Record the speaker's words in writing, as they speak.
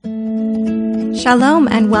Shalom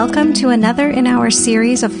and welcome to another in our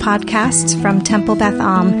series of podcasts from Temple Beth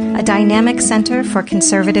Am, a dynamic center for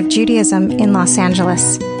conservative Judaism in Los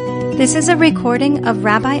Angeles. This is a recording of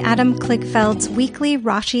Rabbi Adam Kligfeld's weekly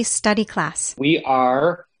Rashi study class. We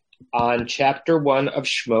are on chapter 1 of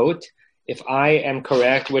Shmot. If I am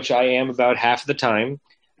correct, which I am about half the time,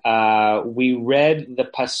 we read the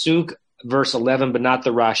Pasuk, verse 11, but not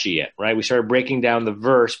the Rashi yet, right? We started breaking down the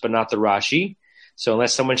verse, but not the Rashi. So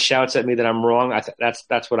unless someone shouts at me that I'm wrong,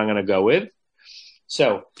 that's what I'm going to go with.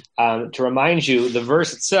 So to remind you, the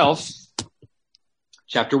verse itself,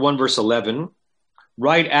 chapter 1, verse 11,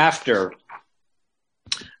 right after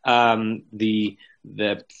the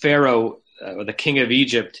Pharaoh, or the king of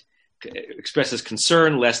Egypt, expresses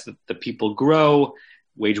concern lest the people grow,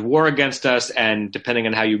 wage war against us, and depending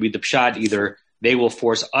on how you read the Pshat, either they will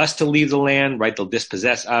force us to leave the land, right? They'll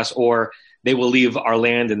dispossess us, or they will leave our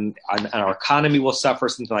land and our economy will suffer,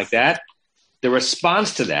 something like that. The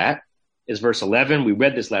response to that is verse 11. We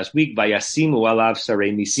read this last week. Vayasimu alav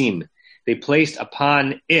sarei misim. They placed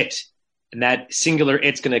upon it, and that singular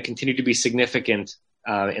it's going to continue to be significant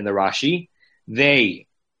in the Rashi. They,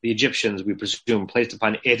 the Egyptians, we presume, placed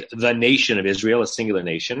upon it the nation of Israel, a singular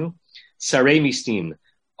nation. Sarei misim,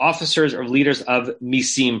 officers or leaders of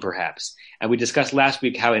misim, perhaps. And we discussed last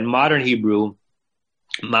week how in modern Hebrew,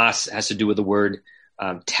 mas has to do with the word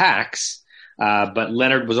tax, but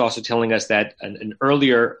Leonard was also telling us that an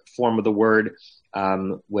earlier form of the word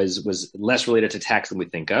was less related to tax than we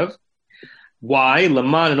think of. Why?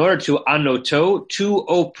 Laman, in order to anoto, to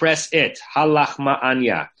oppress it, halachma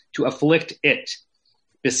anya, to afflict it,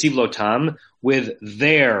 besivlotam, with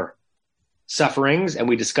their sufferings. And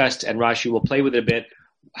we discussed, and Rashi will play with it a bit,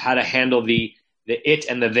 how to handle the it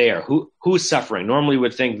and the there. Who's suffering? Normally we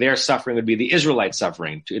would think their suffering would be the Israelite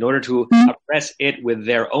suffering. In order to oppress it with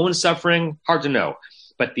their own suffering, hard to know.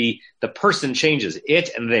 But the person changes, it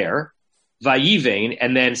and their. Vayivein,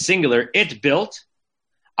 and then singular, it built.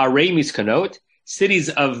 Arei miskanot, cities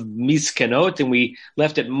of miskanot, and we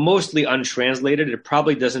left it mostly untranslated. It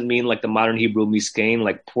probably doesn't mean like the modern Hebrew miskain,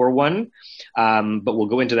 like poor one. But we'll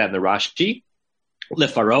go into that in the Rashi.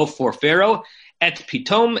 Lefaro, for Pharaoh. Et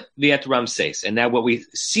Pitom v'et Ramses. And now what we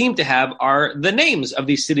seem to have are the names of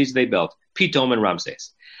these cities they built, Pitom and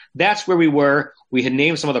Ramses. That's where we were. We had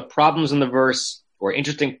named some of the problems in the verse, or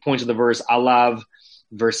interesting points of the verse, Alav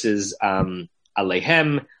versus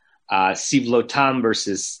Alehem, Sivlotam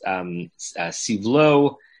versus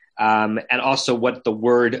Sivlo, and also what the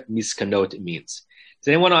word Miskanot means. Does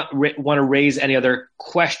anyone want to raise any other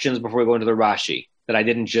questions before we go into the Rashi that I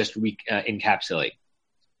didn't just encapsulate?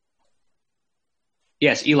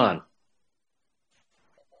 Yes, Elon.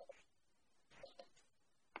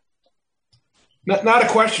 Not a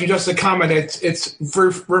question, just a comment. It's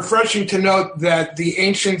refreshing to note that the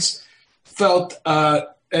ancients felt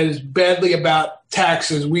as badly about tax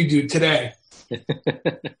as we do today.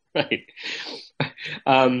 Right.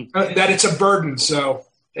 That it's a burden. So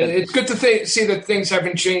it's good to see that things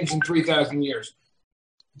haven't changed in 3,000 years.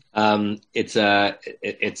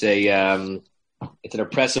 It's an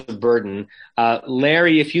oppressive burden.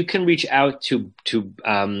 Larry, if you can reach out to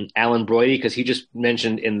Alan Brody, because he just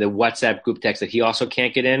mentioned in the WhatsApp group text that he also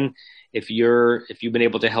can't get in. If you've been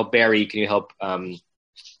able to help Barry, can you help Alan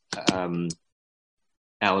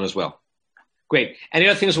as well? Great. Any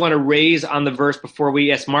other things you want to raise on the verse before we?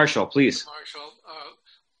 Yes, Marshall, please. Marshall,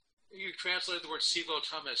 you translated the word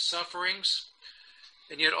sivotam as sufferings,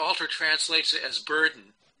 and yet Alter translates it as burden.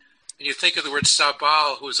 And you think of the word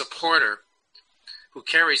sabal, who is a porter, who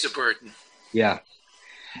carries a burden. Yeah.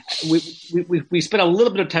 We spent a little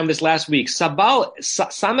bit of time this last week. Sabal,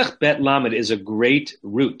 Samech Bet Lamed is a great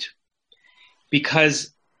root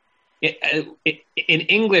because in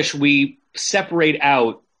English we separate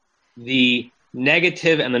out the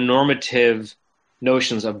negative and the normative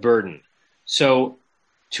notions of burden. So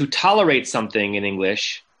to tolerate something in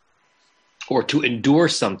English or to endure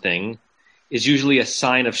something is usually a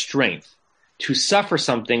sign of strength. To suffer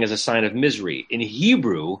something is a sign of misery. In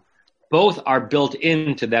Hebrew, both are built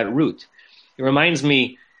into that root. It reminds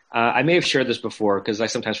me, I may have shared this before because I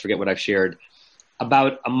sometimes forget what I've shared.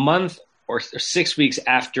 About a month or 6 weeks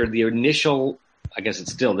after the initial, I guess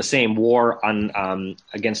it's still the same war on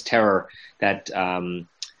against terror that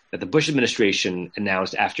the Bush administration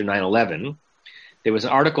announced after 9/11, there was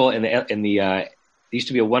an article in the there used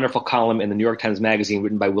to be a wonderful column in the New York Times Magazine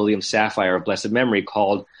written by William Safire of blessed memory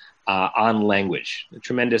called On Language. Did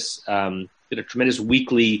a tremendous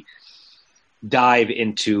weekly dive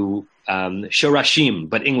into Shorashim,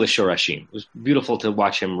 but English Shorashim. It was beautiful to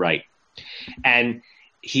watch him write. And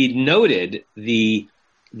he noted the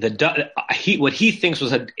what he thinks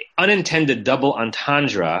was an unintended double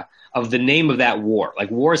entendre of the name of that war. Like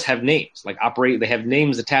wars have names, they have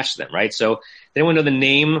names attached to them, right? So they don't know the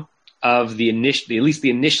name of at least the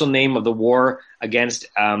initial name of the war against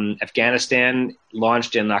Afghanistan,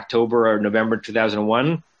 launched in October or November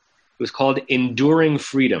 2001. It was called Enduring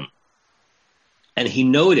Freedom. And he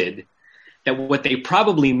noted that what they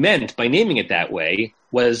probably meant by naming it that way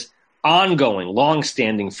was ongoing,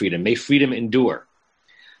 long-standing freedom. May freedom endure.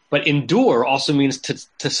 But endure also means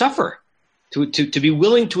to suffer, to be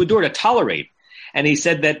willing to endure, to tolerate. And he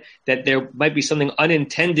said that there might be something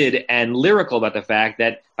unintended and lyrical about the fact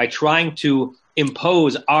that by trying to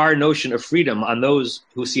impose our notion of freedom on those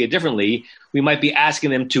who see it differently, we might be asking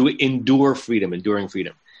them to endure freedom, enduring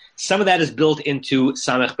freedom. Some of that is built into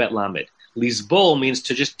Samech Bet Lamed. Lisbol means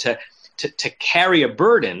to carry a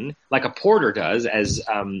burden like a porter does, as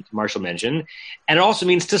Marshall mentioned, and it also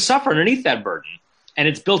means to suffer underneath that burden. And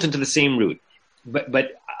it's built into the same root.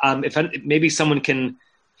 But if maybe someone can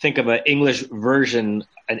think of an English version,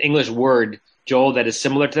 an English word, Joel, that is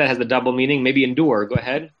similar to that, has the double meaning. Maybe endure. Go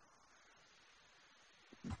ahead.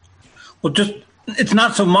 Well, it's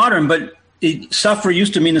not so modern, but suffer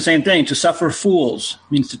used to mean the same thing. To suffer fools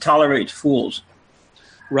means to tolerate fools.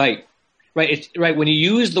 Right. Right. When you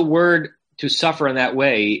use the word to suffer in that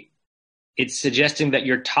way, it's suggesting that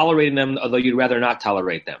you're tolerating them, although you'd rather not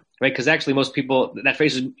tolerate them. Right? Because actually most people, that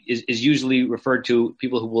phrase is usually referred to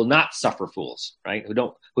people who will not suffer fools, right? Who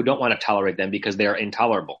don't want to tolerate them because they are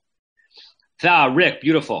intolerable. Rick,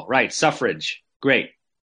 beautiful. Right. Suffrage. Great.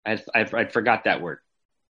 I forgot that word.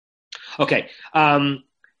 Okay. Can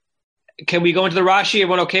we go into the Rashi?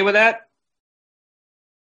 Everyone okay with that?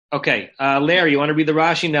 Okay. Larry, you want to read the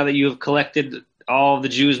Rashi now that you have collected all the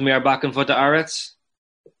Jews Me'arbak and Fota Aretz?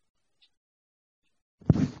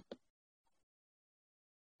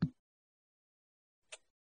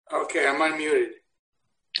 Okay, I'm unmuted.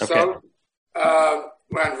 Okay. So,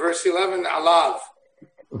 we're on verse 11, Alav.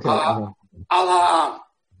 Okay. Al Ha'am.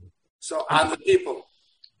 So, on the people.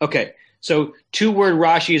 Okay. So, two-word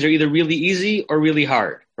Rashis are either really easy or really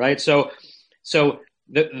hard, right? So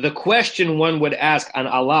the question one would ask on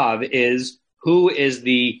Alav is, who is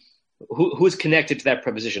connected to that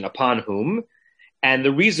preposition, upon whom? And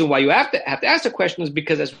the reason why you have to ask the question is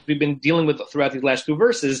because, as we've been dealing with throughout these last two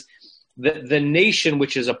verses, the nation,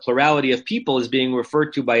 which is a plurality of people, is being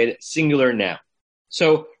referred to by a singular noun.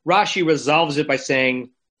 So Rashi resolves it by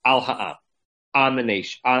saying al ha'am, on the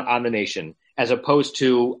nation, as opposed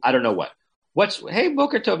to I don't know what. Hey,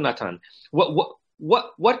 Boker Tov Natan.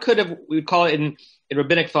 What could have, we would call it in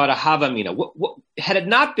rabbinic thought a havamina? What had it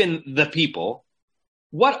not been the people?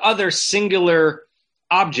 What other singular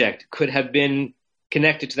object could have been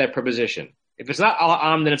connected to that preposition? If it's not al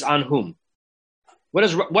ha'am, then it's on whom?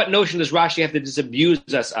 What notion does Rashi have to disabuse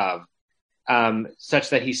us of,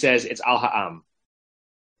 such that he says it's al ha'am?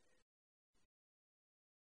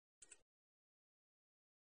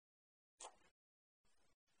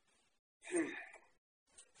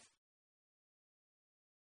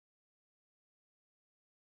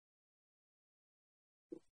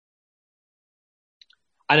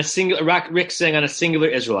 On a singular, Rick saying on a singular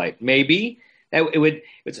Israelite, maybe it'd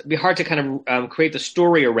be hard to kind of create the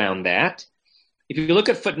story around that. If you look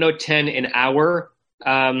at footnote 10 in our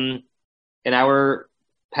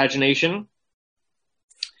pagination,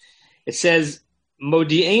 it says,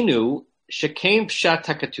 Modi'enu shekain pshat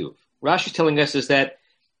hakatuv. Rashi's telling us is that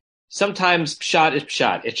sometimes pshat is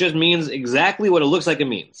pshat. It just means exactly what it looks like it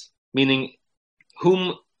means, meaning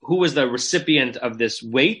who was the recipient of this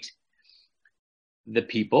weight? The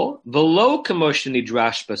people. V'lo kamosh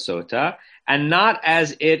nidrash basota, and not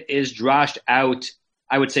as it is drashed out,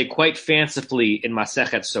 I would say quite fancifully in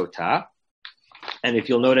Masechet Sota. And if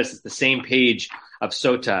you'll notice, it's the same page of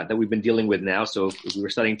Sota that we've been dealing with now. So if we were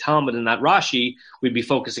studying Talmud and not Rashi, we'd be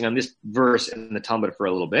focusing on this verse in the Talmud for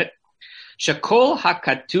a little bit. Shakol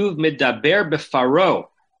hakatuv midaber befaro.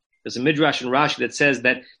 There's a midrash in Rashi that says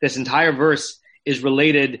that this entire verse is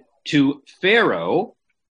related to Pharaoh,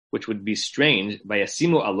 which would be strange. By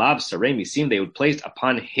Asimu alav sarei misim, they would place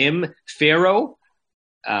upon him, Pharaoh,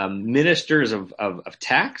 ministers of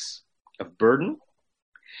tax, of burden.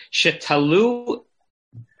 Shetalu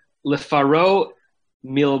lefaro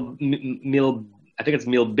mil, I think it's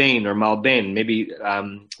milbain or malbain. Maybe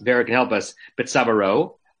Vera can help us. But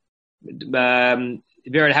Savaro.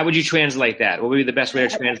 Vera, how would you translate that? What would be the best way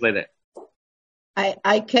to translate it?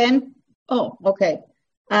 I can. Oh, okay.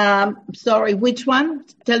 Sorry, which one?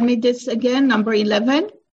 Tell me this again. Number 11.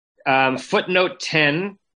 Footnote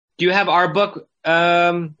 10. Do you have our book?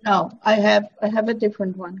 No, I have a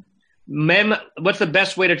different one. Mem. What's the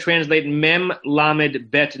best way to translate Mem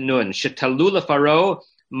Lamed Bet Nun? Shetalu lefaro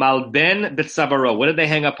malben b'tzavaro. What did they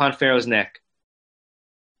hang upon Pharaoh's neck?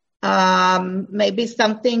 Maybe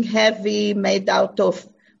something heavy made out of,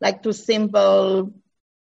 like to symbol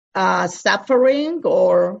suffering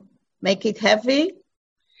or make it heavy.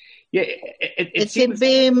 Yeah, it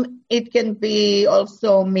can be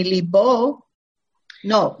also milibo.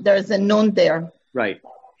 No, there's a nun there. Right.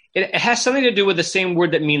 It has something to do with the same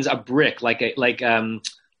word that means a brick, like the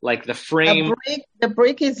frame. The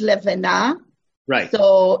brick is levena. Right.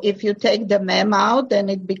 So if you take the mem out, then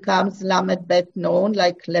it becomes lamed bet nun,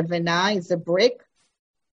 like levena is a brick.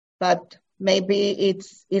 But maybe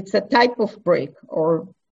it's a type of brick or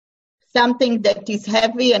something that is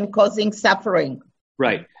heavy and causing suffering.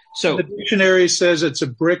 Right. So the dictionary says it's a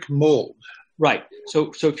brick mold. Right.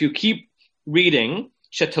 So if you keep reading,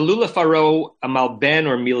 Shetalula Pharaoh Amalben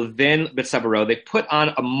or Milven Betsavaro, they put on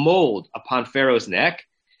a mold upon Pharaoh's neck.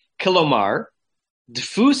 Kilomar,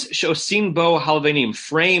 Dfus Shosin Bo Halvenim,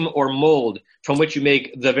 frame or mold from which you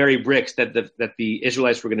make the very bricks that the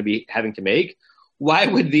Israelites were going to be having to make. Why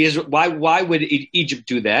would Egypt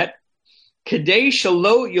do that? Kadei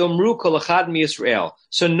Shalo Yomru Kol Echad MiYisrael.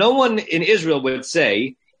 So no one in Israel would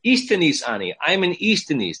say, Easternis Ani, I'm an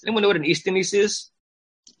Easternis. Anyone know what an Easternis is?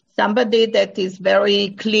 Somebody that is very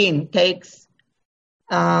clean, takes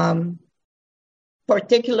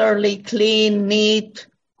particularly clean, neat,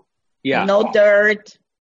 no dirt.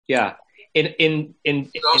 Yeah. In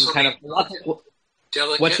kind of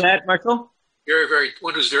delicate. What's that, Marshall?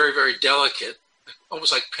 One who's very, very delicate,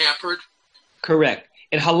 almost like pampered. Correct.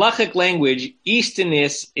 In halachic language,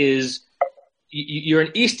 Easternis is you're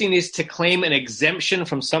an Easternis to claim an exemption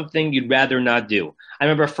from something you'd rather not do. I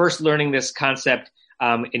remember first learning this concept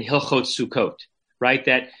in Hilchot Sukkot, right?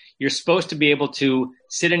 That you're supposed to be able to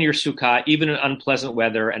sit in your sukkah, even in unpleasant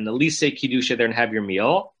weather, and at least say Kiddusha there and have your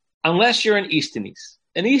meal, unless you're an Easternis.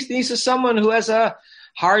 An Easternis is someone who has a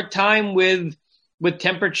hard time with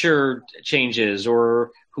temperature changes,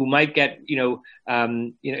 or who might get,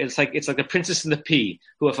 it's like the princess and the pea,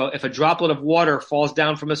 who if a droplet of water falls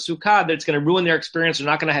down from a sukkah, that it's going to ruin their experience. They're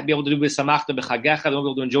not going to be able to do with samachta b'chagecha. They won't be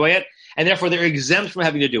able to enjoy it, and therefore they're exempt from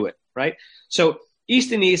having to do it, right? So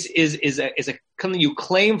Easternis is something you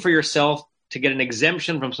claim for yourself to get an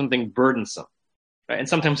exemption from something burdensome, right? And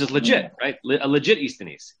sometimes it's legit, right? A legit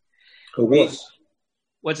Easternis. A wuss.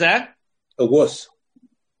 What's that? A wuss.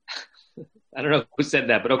 I don't know who said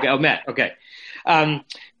that, but okay. Oh, Matt. Okay.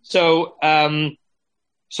 So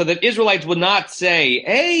that Israelites would not say,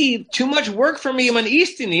 "Hey, too much work for me. I'm an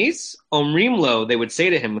Easternis." Omrimlo, they would say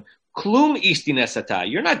to him, "Klum Easternesata.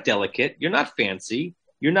 You're not delicate. You're not fancy.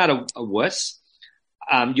 You're not a wuss."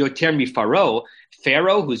 Yoter mi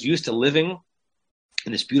Pharaoh, who's used to living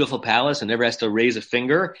in this beautiful palace and never has to raise a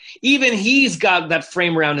finger, even he's got that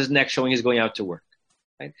frame around his neck showing he's going out to work.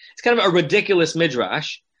 Right? It's kind of a ridiculous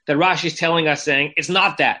midrash that Rashi's telling us, saying it's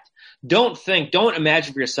not that. Don't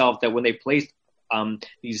imagine for yourself that when they placed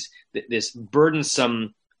this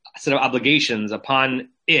burdensome set of obligations upon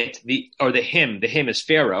the him is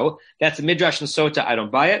Pharaoh. That's a midrash and sota. I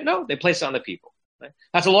don't buy it. No, they place it on the people. Right?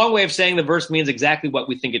 That's a long way of saying the verse means exactly what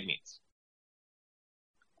we think it means.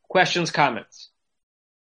 Questions, comments?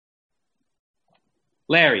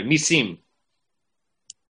 Larry, Misim.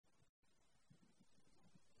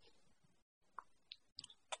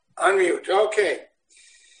 Unmute. Okay.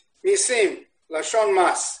 Misim, Lashon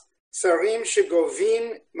Mas. Sarim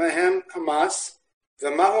shegovin mahem hamas.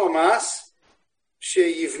 V'mahu hamas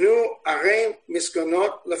sheyivnu arei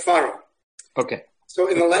miskonot lefaro. Okay. So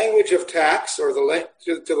in the language of tax, or to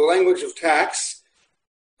the language of tax,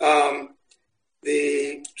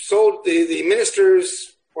 the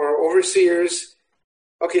ministers or overseers,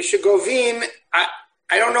 okay, shegovin, I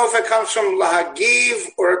don't know if it comes from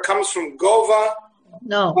lahagiv or it comes from gova.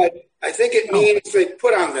 No. But I think it means they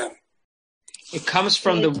put on them. It comes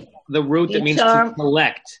from the root that means to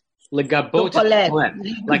collect. Legabot, to collect.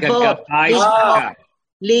 Like a gabai.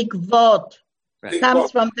 Ligvot. Right.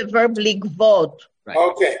 Comes from the verb ligvot. Right.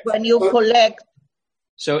 Okay. When you collect.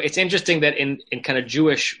 So it's interesting that in kind of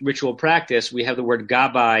Jewish ritual practice, we have the word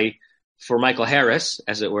gabai for Michael Harris,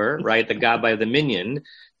 as it were, right? The gabai of the minyan.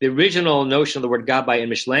 The original notion of the word gabai in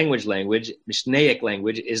Mishnaic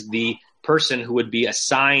language, is the person who would be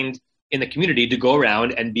assigned in the community to go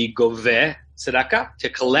around and be goveh tzedakah, to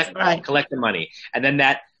collect the money. And then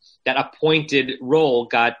that appointed role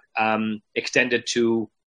got extended to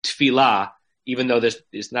tefillah, even though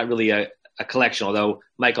there's not really a collection, although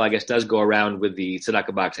Michael, I guess, does go around with the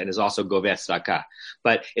tzedakah box and is also goveh tzedakah.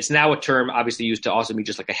 But it's now a term obviously used to also mean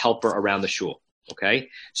just like a helper around the shul. Okay?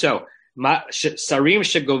 So Sarim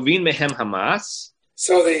shegovin mehem hamas.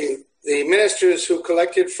 So the ministers who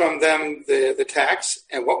collected from them the tax,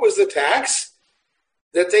 and what was the tax?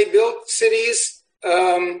 That they built cities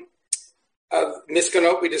of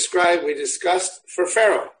Miskanot we discussed for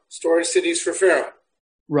Pharaoh, storage cities for Pharaoh.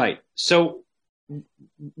 Right. So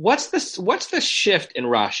what's the shift in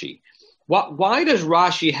Rashi? Why does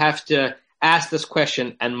Rashi have to ask this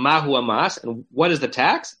question, and mahu amas, and what is the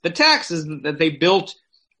tax? The tax is that they built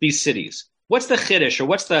these cities. What's the chiddush, or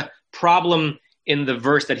what's the problem in the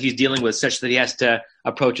verse that he's dealing with such that he has to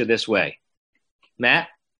approach it this way? Matt?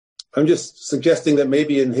 I'm just suggesting that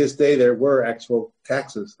maybe in his day there were actual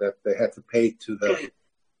taxes that they had to pay to the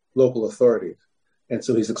local authorities. And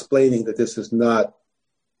so he's explaining that this is not,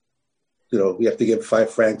 we have to give 5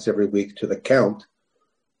 francs every week to the count,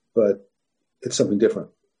 but it's something different.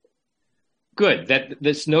 Good. That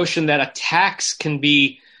this notion that a tax can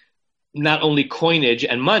be not only coinage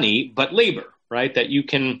and money, but labor, right? That you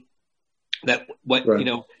can,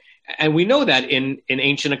 right. And we know that in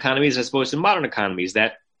ancient economies as opposed to modern economies,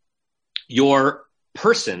 that your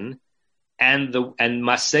person and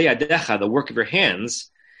masei yadecha, the work of your hands,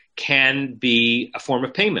 can be a form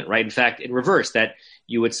of payment, right? In fact, in reverse, that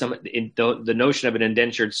you would the notion of an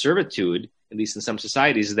indentured servitude, at least in some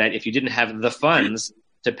societies, is that if you didn't have the funds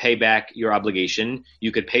to pay back your obligation,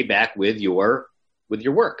 you could pay back with your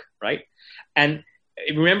work, right? And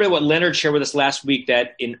remember what Leonard shared with us last week,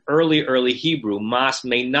 that in early Hebrew, mas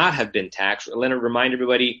may not have been taxed. Leonard, remind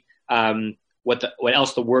everybody what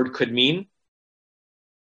else the word could mean.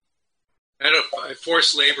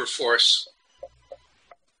 Forced labor force.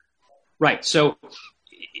 Right. So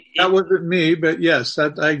that wasn't me, but yes,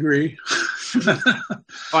 I agree.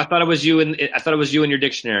 I thought it was you in your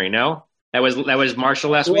dictionary. No, that was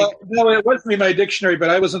Marshall last week. No, it wasn't in my dictionary,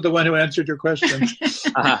 but I wasn't the one who answered your question.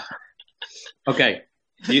 Okay,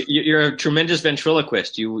 you're a tremendous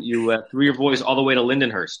ventriloquist. You threw your voice all the way to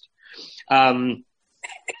Lindenhurst.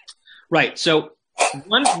 Right. So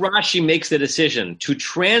once Rashi makes the decision to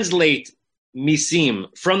translate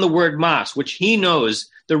misim from the word mas, which he knows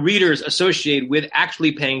the readers associate with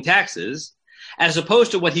actually paying taxes, as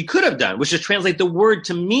opposed to what he could have done, which is translate the word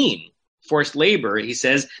to mean forced labor, he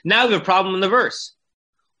says, now we have a problem in the verse.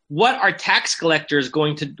 What are tax collectors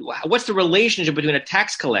going to do? What's the relationship between a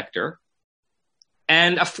tax collector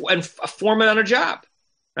and a foreman on a job,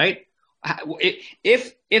 right?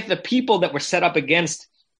 If the people that were set up against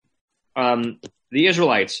the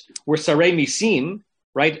Israelites were sarei misim,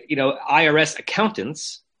 right? IRS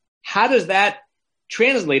accountants. How does that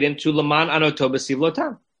translate into Laman Anoto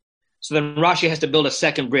B'Sivlotam? So then Rashi has to build a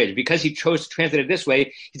second bridge. Because he chose to translate it this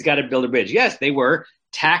way, he's got to build a bridge. Yes, they were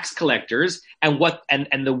tax collectors, and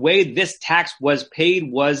the way this tax was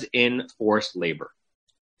paid was in forced labor.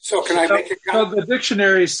 So can I make a comment? So the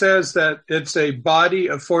dictionary says that it's a body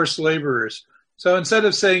of forced laborers. So instead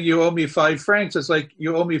of saying you owe me 5 francs, it's like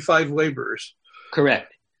you owe me 5 laborers.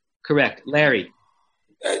 Correct. Larry?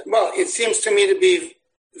 Well, it seems to me to be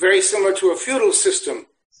very similar to a feudal system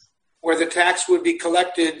where the tax would be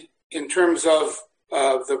collected in terms of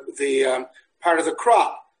the part of the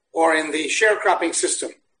crop, or in the sharecropping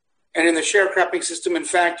system. And in the sharecropping system, in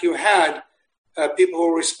fact, you had people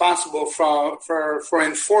who were responsible for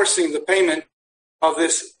enforcing the payment of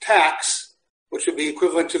this tax, which would be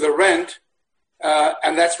equivalent to the rent.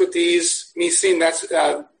 And that's what these misim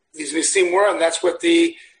were, and that's what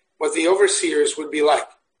the overseers would be like.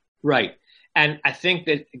 Right. And I think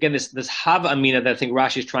that, again, this hava amina that I think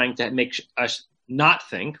Rashi is trying to make us not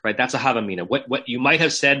think, right? That's a hava amina. What you might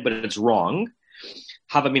have said, but it's wrong.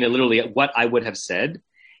 Hava amina, literally, what I would have said.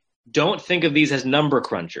 Don't think of these as number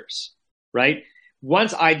crunchers, right?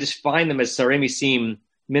 Once I define them as sarei misim,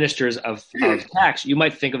 ministers of tax, you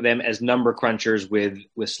might think of them as number crunchers with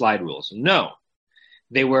slide rules. No.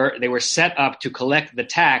 They were set up to collect the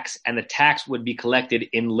tax, and the tax would be collected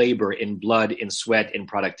in labor, in blood, in sweat, in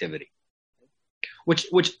productivity, which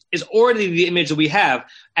is already the image that we have.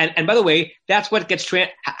 And by the way, that's what gets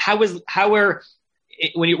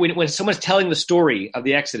when someone's telling the story of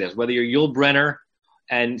the Exodus, whether you're Yul Brenner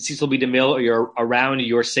and Cecil B. DeMille, or you're around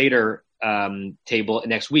your Seder table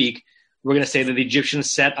next week, we're going to say that the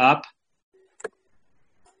Egyptians set up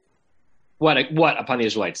what upon the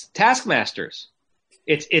Israelites? Taskmasters.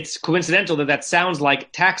 It's coincidental that sounds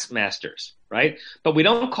like tax masters, right? But we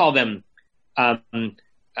don't call them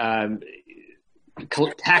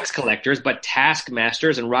tax collectors, but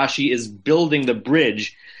taskmasters. And Rashi is building the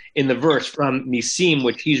bridge in the verse from misim,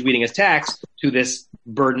 which he's reading as tax, to this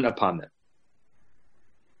burden upon them.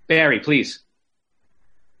 Barry, please.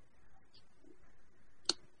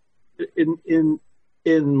 In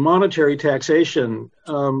in monetary taxation,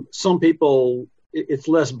 some people, it's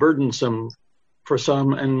less burdensome for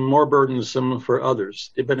some and more burdensome for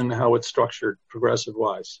others, depending on how it's structured,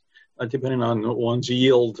 progressive-wise, depending on one's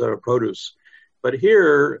yield produce. But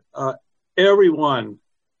here, everyone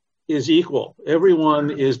is equal.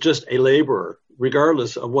 Everyone is just a laborer,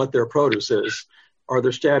 regardless of what their produce is or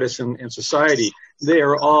their status in society. They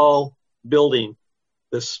are all building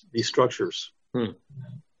these structures.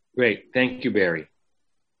 Great. Thank you, Barry.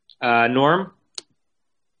 Norm?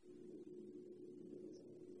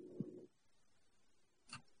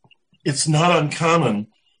 It's not uncommon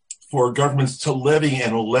for governments to levy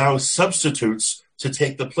and allow substitutes to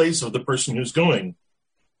take the place of the person who's going.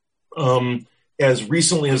 As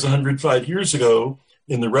recently as 105 years ago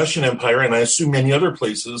in the Russian Empire, and I assume many other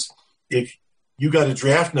places, if you got a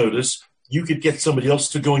draft notice, you could get somebody else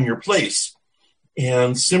to go in your place.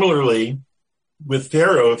 And similarly, with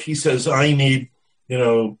Pharaoh, if he says, I need,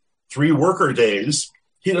 3 worker days,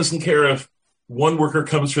 he doesn't care if one worker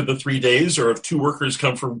comes for the 3 days or if 2 workers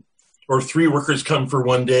come for, or 3 workers come for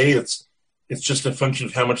 1 day. It's just a function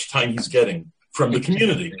of how much time he's getting from the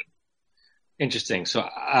community. Interesting. So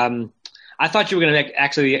I thought you were going to make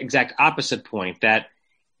actually the exact opposite point, that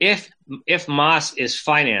if Mas is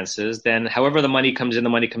finances, then however the money comes in,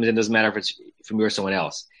 doesn't matter if it's from you or someone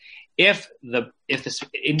else. If this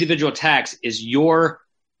individual tax is your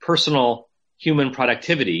personal human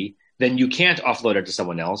productivity, then you can't offload it to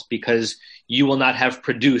someone else because you will not have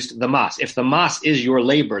produced the Mas. If the Mas is your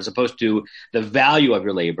labor as opposed to the value of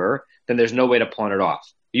your labor, then there's no way to pawn it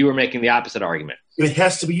off. You were making the opposite argument. It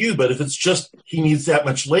has to be you, but if it's just he needs that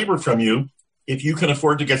much labor from you, if you can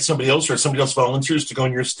afford to get somebody else or somebody else volunteers to go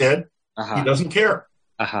in your stead, he doesn't care.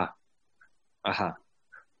 Got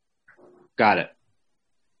it.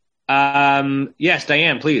 Yes,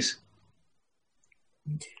 Diane, please.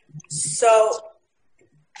 So,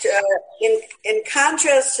 in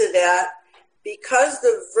contrast to that, because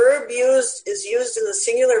the verb used is used in the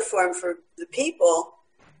singular form for the people,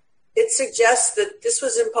 it suggests that this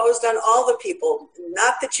was imposed on all the people.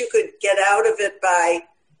 Not that you could get out of it by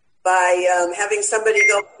having somebody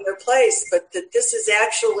go to their place, but that this is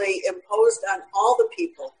actually imposed on all the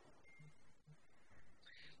people.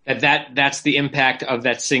 That's the impact of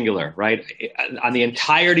that singular, right? On the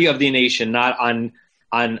entirety of the nation, not on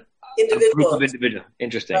a group of individuals.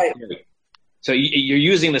 Interesting. Right. So you're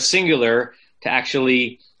using the singular to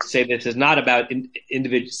actually say this is not about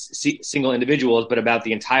single individuals, but about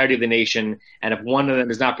the entirety of the nation. And if one of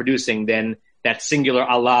them is not producing, then that singular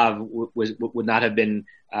alav would not have been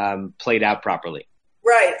played out properly.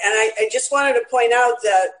 Right. And I just wanted to point out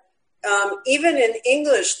that even in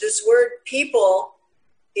English, this word people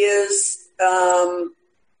is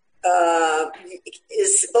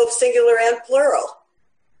both singular and plural.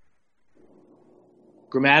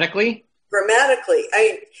 Grammatically? Grammatically.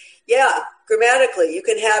 Grammatically. You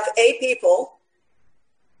can have a people,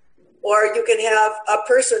 or you can have a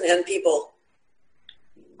person and people.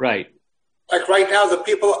 Right. Like right now, the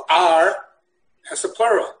people are as a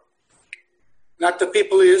plural. Not the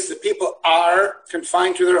people is, the people are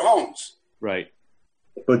confined to their homes. Right.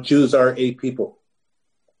 But Jews are a people.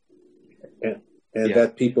 And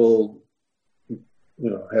that people,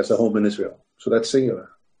 has a home in Israel. So that's singular.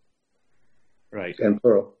 Right. And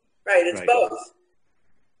plural. Right, it's both.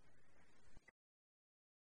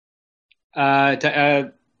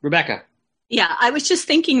 Rebecca. Yeah, I was just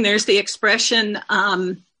thinking there's the expression,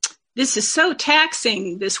 this is so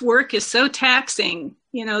taxing, this work is so taxing,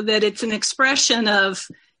 that it's an expression of,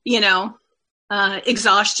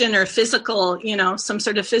 exhaustion or physical, some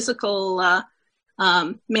sort of physical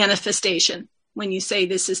manifestation when you say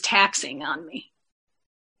this is taxing on me.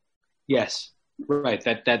 Yes, right.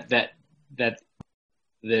 That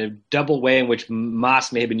the double way in which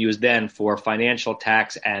mas may have been used then for financial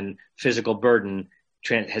tax and physical burden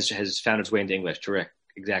has found its way into English. Correct.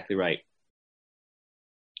 Exactly right.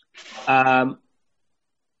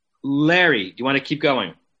 Larry, do you want to keep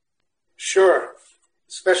going? Sure,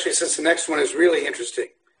 especially since the next one is really interesting.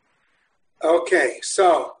 Okay,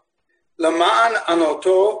 so Laman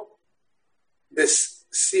anoto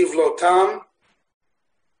besivlotam,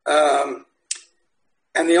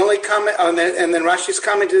 and the only comment, and then Rashi's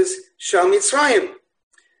comment is Shal Mitzrayim.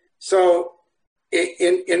 So,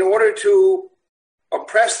 in order to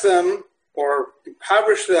oppress them or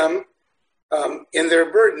impoverish them in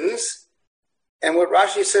their burdens, and what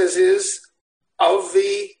Rashi says is of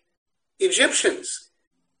the Egyptians.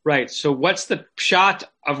 Right. So, what's the pshat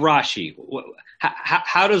of Rashi?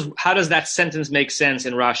 How does that sentence make sense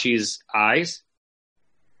in Rashi's eyes?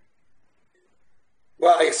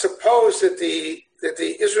 Well, I suppose that the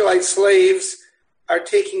Israelite slaves are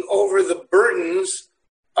taking over the burdens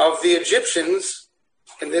of the Egyptians,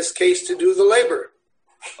 in this case, to do the labor.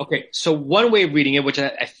 Okay, so one way of reading it, which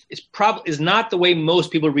is not the way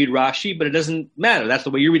most people read Rashi, but it doesn't matter. That's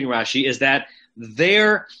the way you're reading Rashi. Is that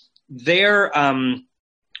their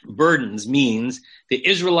burdens means the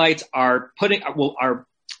Israelites are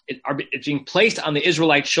being placed on the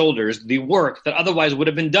Israelite shoulders the work that otherwise would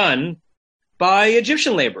have been done by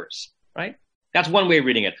Egyptian laborers. Right? That's one way of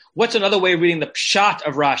reading it. What's another way of reading the pshat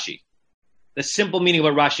of Rashi? The simple meaning of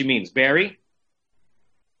what Rashi means. Barry?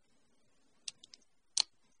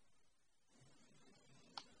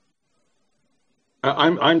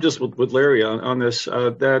 I'm just with Larry on this.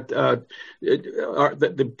 The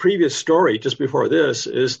previous story just before this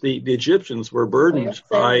is the Egyptians were burdened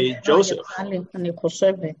by Joseph.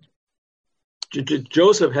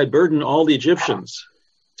 Joseph had burdened all the Egyptians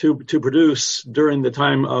to produce during the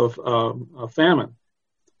time of famine.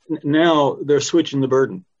 Now they're switching the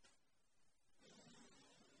burden.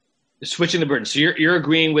 Switching the burden. So you're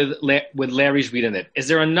agreeing with Larry's reading it. Is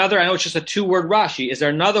there another, I know it's just a 2-word Rashi, is there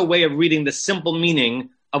another way of reading the simple meaning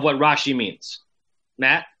of what Rashi means?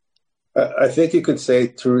 Matt? I think you could say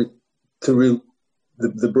to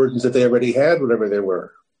the burdens that they already had, whatever they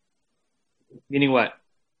were. Meaning what?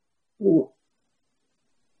 Well,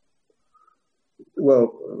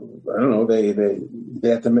 I don't know. They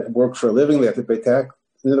have to work for a living. They have to pay tax.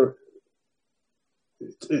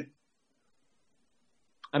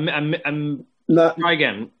 I'm not. Try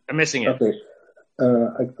again. I'm missing it. Okay.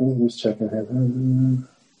 Let me just check it.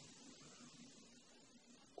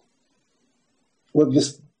 Well,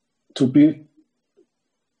 just to be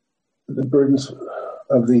the burdens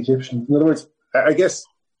of the Egyptians. In other words, I guess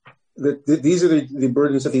that these are the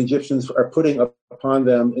burdens that the Egyptians are putting upon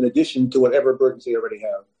them in addition to whatever burdens they already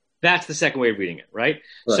have. That's the second way of reading it, right?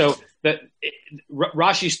 So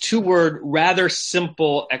Rashi's 2-word, rather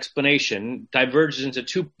simple explanation diverges into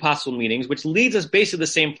 2 possible meanings, which leads us basically to the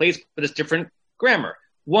same place, but it's different grammar.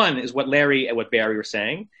 One is what Larry and what Barry were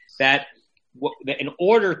saying, that in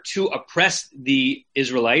order to oppress the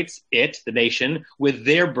Israelites, the nation, with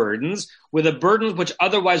their burdens, with the burdens which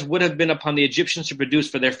otherwise would have been upon the Egyptians to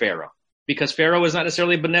produce for their Pharaoh, because Pharaoh was not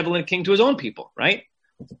necessarily a benevolent king to his own people, right?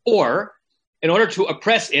 Or in order to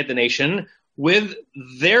oppress the nation with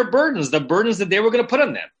their burdens, the burdens that they were going to put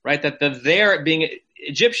on them, right? That they're being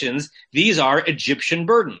Egyptians, these are Egyptian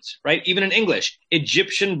burdens, right? Even in English,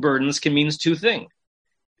 Egyptian burdens can mean 2 things.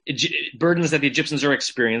 Burdens that the Egyptians are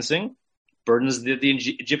experiencing, burdens that the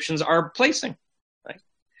Egyptians are placing, right?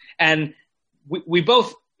 And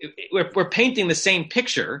we're painting the same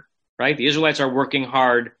picture, right? The Israelites are working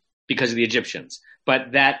hard because of the Egyptians,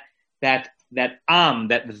 but that their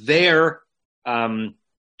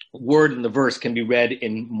word in the verse can be read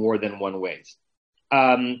in more than one ways.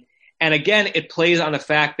 And again, it plays on the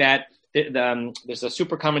fact that there's a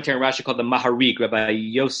super commentary in Rashi called the Maharik, Rabbi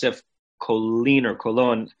Yosef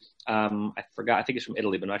Colon. I forgot, I think it's from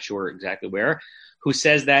Italy, but I'm not sure exactly where, who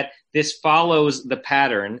says that this follows the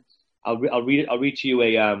pattern. I'll read to you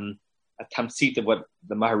a tamsit of what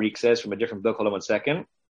the Maharik says from a different book. Hold on one second.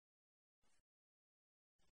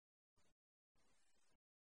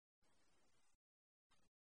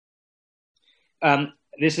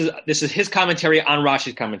 This is his commentary on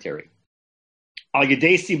Rashi's commentary. Al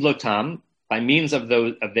Yedei Sivlotam, by means of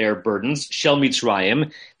their burdens, Shel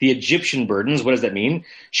Mitzrayim, the Egyptian burdens. What does that mean?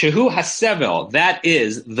 Shehu Hasevel, that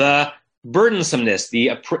is the burdensomeness, the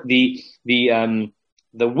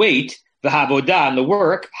weight, the Havodah, and the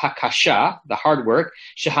work, Hakasha, the hard work,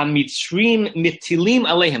 Shehan Mitzrim Mitilim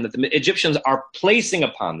Aleihim, that the Egyptians are placing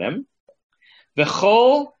upon them.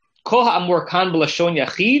 V'chol Kol Ha'amor Kan B'Lashon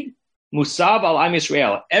Yachid, Musab al Am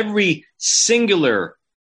Yisrael. Every singular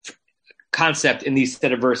concept in these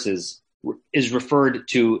set of verses is referred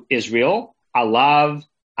to Israel. Alav,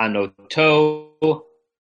 Anoto.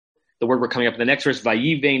 The word we're coming up in the next verse,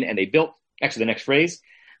 Vayivein, and they built. Actually, the next phrase.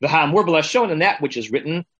 The Ha'amor B'Lashon, and that which is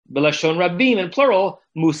written, B'Lashon Rabim, in plural,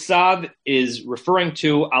 Musab is referring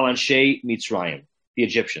to Al Anshe Mitzrayim, the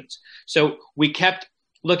Egyptians. So we kept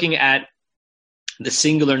looking at the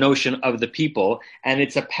singular notion of the people, and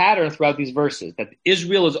it's a pattern throughout these verses that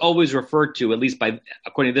Israel is always referred to, at least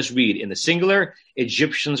according to this read, in the singular.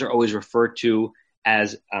 Egyptians are always referred to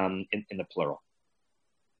as in the plural.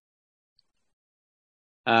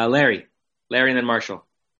 Larry, and then Marshall.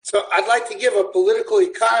 So I'd like to give a political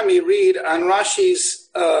economy read on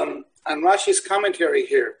Rashi's commentary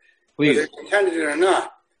here, please, whether it's intended it or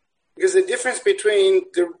not, because the difference between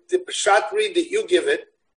the Peshat read that you give it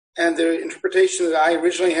and the interpretation that I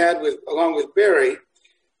originally had along with Barry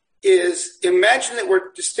is, imagine that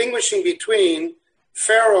we're distinguishing between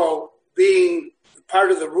Pharaoh being the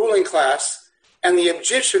part of the ruling class, and the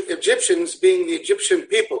Egyptians being the Egyptian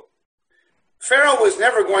people. Pharaoh was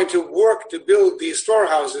never going to work to build these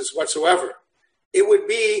storehouses whatsoever. It would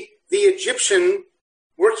be the Egyptian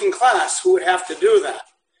working class who would have to do that.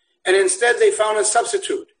 And instead they found a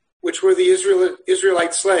substitute, which were the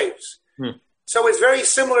Israelite slaves. So it's very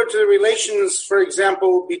similar to the relations, for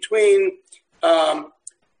example, between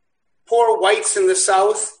poor whites in the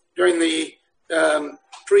South during the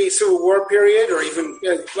pre-Civil War period, or even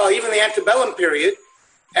the antebellum period,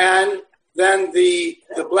 and then the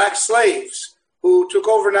black slaves who took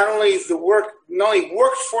over not only worked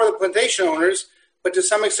for the plantation owners, but to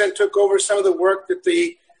some extent took over some of the work that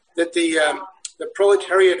the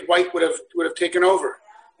proletariat white would have taken over.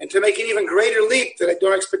 And to make an even greater leap that I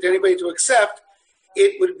don't expect anybody to accept,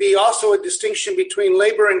 it would be also a distinction between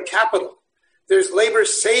labor and capital. There's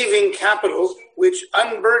labor-saving capital, which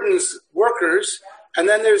unburdens workers, and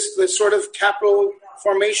then there's the sort of capital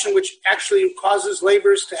formation which actually causes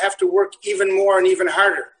laborers to have to work even more and even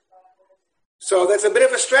harder. So that's a bit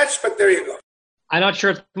of a stretch, but there you go. I'm not sure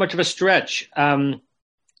it's much of a stretch. I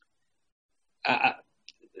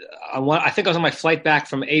think I was on my flight back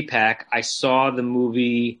from AIPAC. I saw the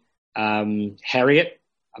movie Harriet,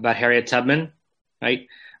 about Harriet Tubman, right?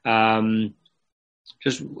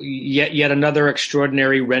 Just yet another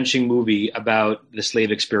extraordinary, wrenching movie about the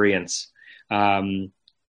slave experience.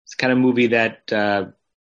 It's the kind of movie that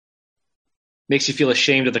makes you feel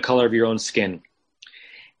ashamed of the color of your own skin.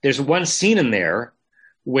 There's one scene in there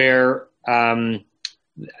where the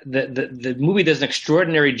movie does an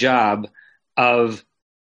extraordinary job of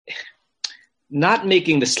not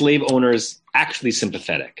making the slave owners actually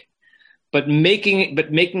sympathetic, but making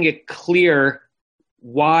it clear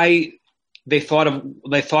why they thought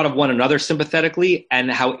of one another sympathetically,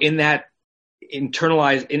 and how in that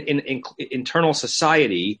internalized internal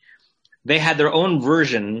society, they had their own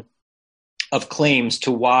version of claims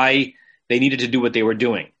to why they needed to do what they were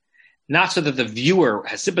doing. Not so that the viewer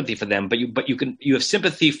has sympathy for them, but you have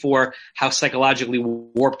sympathy for how psychologically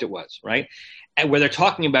warped it was, right? And where they're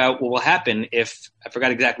talking about what will happen if, I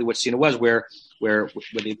forgot exactly what scene it was, where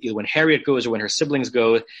either when Harriet goes or when her siblings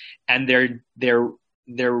go, and they're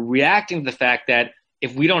reacting to the fact that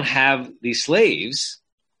if we don't have these slaves,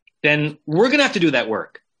 then we're going to have to do that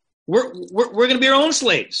work. We're going to be our own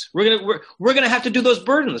slaves. We're going to have to do those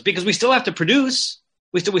burdens because we still have to produce.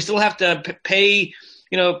 We still have to pay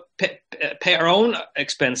our own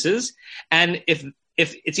expenses. And if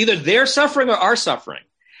it's either their suffering or our suffering,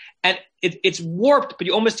 and it's warped, but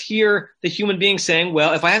you almost hear the human being saying,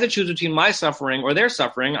 well, if I have to choose between my suffering or their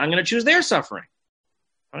suffering, I'm going to choose their suffering.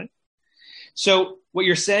 Right? So what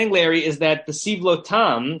you're saying, Larry, is that the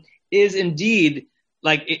Sivlotam is indeed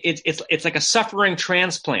like it's like a suffering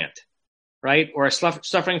transplant, right? Or a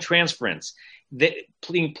suffering transference.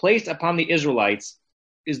 Being placed upon the Israelites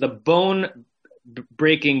is the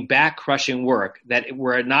bone-breaking, back-crushing work that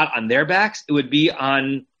were it not on their backs, it would be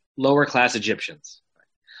on lower-class Egyptians.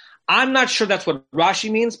 I'm not sure that's what Rashi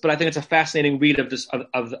means, but I think it's a fascinating read of this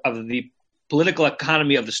of the political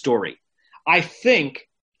economy of the story. I think,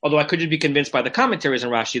 although I couldn't be convinced by the commentaries on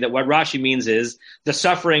Rashi, that what Rashi means is the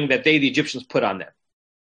suffering that the Egyptians put on them.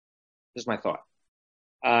 This is my thought.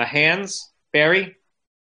 Hands, Barry,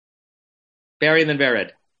 and then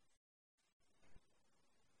Vered.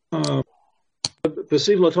 The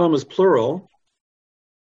Sivlotam is plural,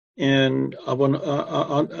 and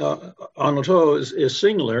Anoto is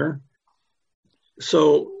singular.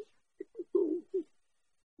 So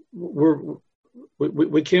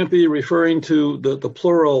we can't be referring to the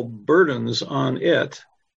plural burdens on it.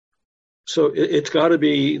 So it's got to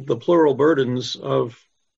be the plural burdens of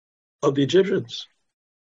the Egyptians.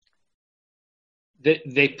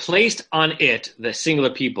 They placed on it, the singular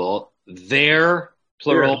people, their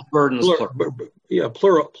plural burdens. Plural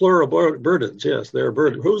burdens. Yes, their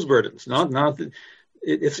burden. Whose burdens? Not.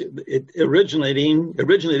 It's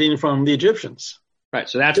originating from the Egyptians. Right.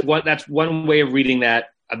 So that's one way of reading that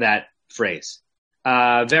phrase.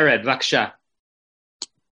 Vered, Vaksha.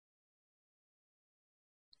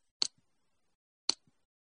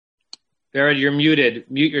 Vered, you're muted.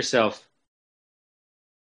 Mute yourself.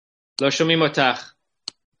 Lo shomim otach.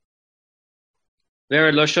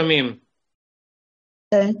 Vered, lo shomim.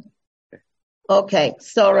 Okay,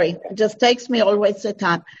 sorry. It just takes me always the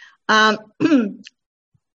time. I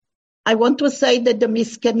want to say that the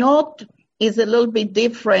Miskenot is a little bit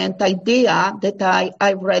different idea that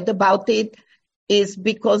I read about it, is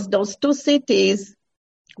because those two cities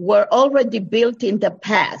were already built in the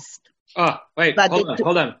past. Oh, wait,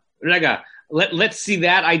 hold on. Rega, let's see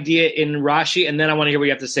that idea in Rashi, and then I want to hear what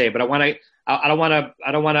you have to say. But I don't want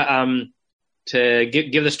to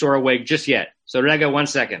give the store away just yet. So Rega, 1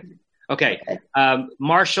 second. Okay.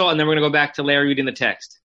 Marshall, and then we're going to go back to Larry reading the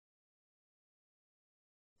text.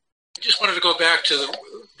 I just wanted to go back to the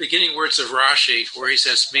beginning words of Rashi, where he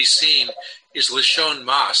says Misim is Lishon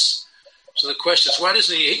Mas. So the question is, why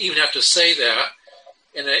doesn't he even have to say that?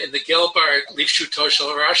 In the Gelbar Lifshuto Shel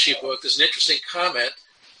Rashi book, there's an interesting comment.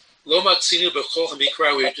 Lo matzinu b'chol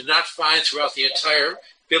hamikra, we do not find throughout the entire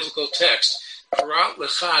biblical text, parat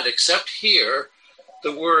lechad, except here,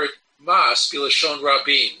 the word mas b'lashon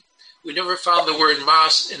rabin. We never found the word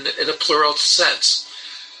mas in a plural sense.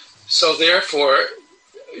 So therefore,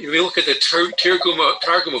 if you look at the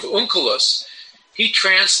Targum of Onkelos, he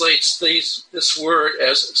translates this word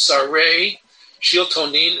as sarei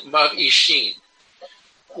shiltonin mav ishin,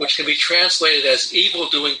 which can be translated as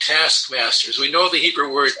evil-doing taskmasters. We know the Hebrew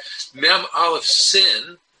word mem aleph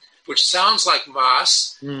sin, which sounds like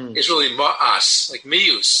mas, is really ma'as, like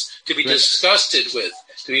mius, to be disgusted with,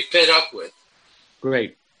 to be fed up with.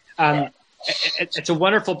 Great. It's a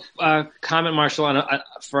wonderful comment, Marshall,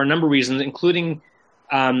 for a number of reasons, including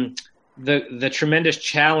the tremendous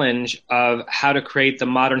challenge of how to create the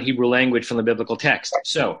modern Hebrew language from the biblical text.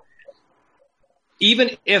 So,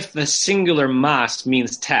 even if the singular mas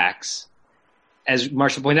means tax, as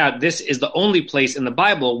Marshall pointed out, this is the only place in the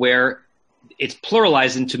Bible where it's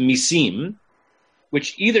pluralized into misim,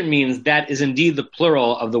 which either means that is indeed the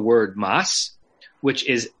plural of the word mas, which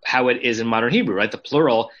is how it is in modern Hebrew, right? The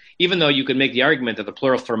plural, even though you could make the argument that the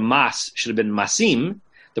plural for mas should have been masim,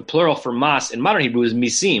 the plural for mas in modern Hebrew is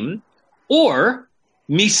misim, or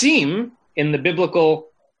misim in the biblical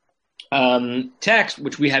text,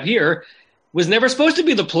 which we have here, was never supposed to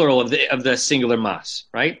be the plural of the singular mas,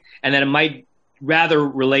 right? And that it might rather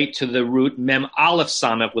relate to the root mem aleph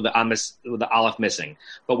samech with the aleph missing.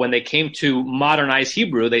 But when they came to modernize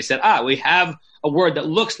Hebrew, they said, we have a word that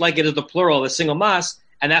looks like it is the plural of the single mas,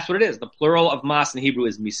 and that's what it is. The plural of mas in Hebrew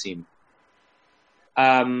is misim.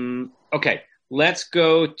 Okay, let's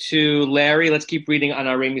go to Larry. Let's keep reading on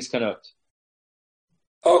Arei Miskanot.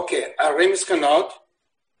 Okay, Arei Miskanot,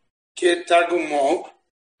 כתרגומו,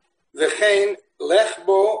 וכן לך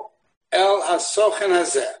בו אל הסוכן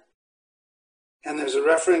הזה. And there's a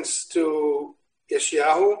reference to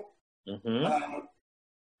Yeshayahu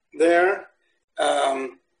there.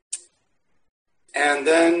 And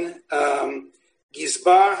then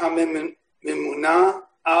Gizbar HaMimuna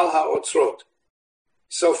Al HaOtzrot.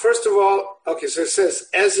 So first of all, okay, so it says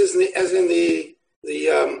as in the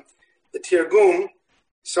Tirgum.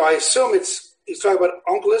 So I assume he's talking about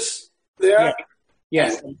Onkelos there. Yeah.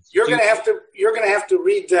 Yes. And you're going to have to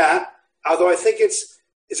read that. Although I think is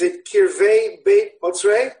it Kirvei Beit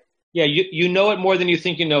Otzrei? Yeah, you know it more than you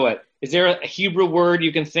think you know it. Is there a Hebrew word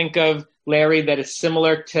you can think of, Larry, that is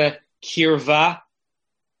similar to kirva,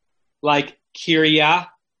 like kiryah?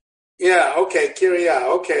 Yeah, okay,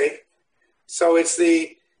 kiryah, okay. So it's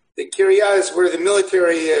the kiryah is where the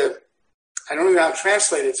military, I don't even know how to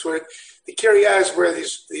translate it. It's where the kiryah is where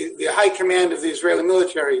the high command of the Israeli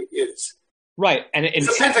military is. Right, and in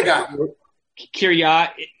the Pentagon.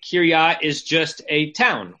 Kiryah is just a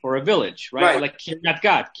town or a village, right? Like Kiryat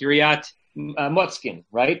Gat, Kiryat Motzkin,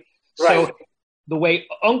 right? So the way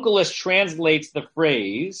Onkelos translates the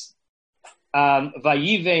phrase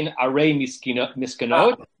Vayiven Arei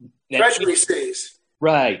Miskanot, treasury cities,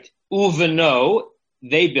 right? Uveno,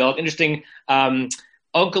 they built. Interesting.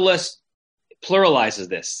 Onkelos pluralizes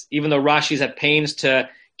this, even though Rashi's at pains to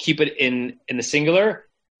keep it in the singular.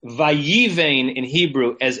 Vayiven in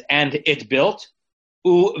Hebrew as and it built.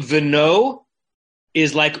 Uveno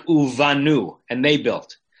is like uvanu, and they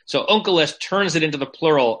built. So Onkelos turns it into the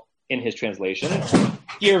plural in his translation.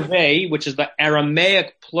 Kirvei, which is the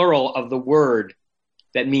Aramaic plural of the word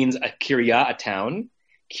that means a kiryah, a town.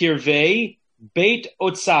 Kirvei Beit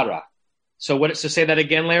Otsara. So say that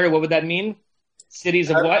again, Larry. What would that mean? Cities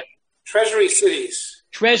of what? Treasury cities.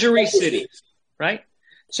 Treasury cities, right?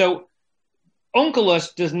 So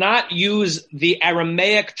Onkelos does not use the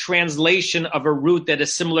Aramaic translation of a root that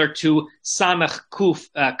is similar to Samech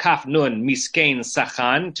Kaf Nun Miskein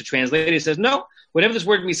Sachan to translate it. He says, no, whatever this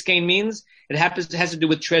word Miskein means, it has to do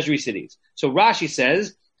with treasury cities. So Rashi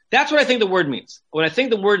says, that's what I think the word means. What I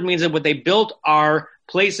think the word means is what they built are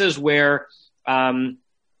places where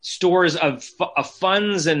stores of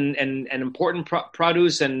funds and important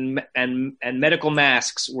produce and medical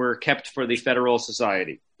masks were kept for the federal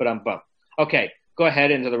society. Okay, go ahead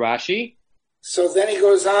into the Rashi. So then he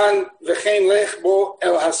goes on, V'chein lech bo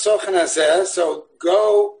el hasochen hazeh. So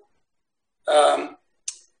go,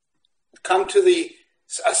 come to the.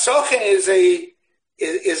 A sochen is a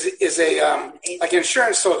like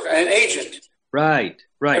insurance sochen, an agent. Right.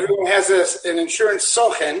 Everyone has an insurance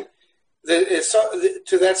sochen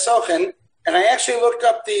to that sochen. And I actually looked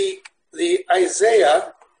up the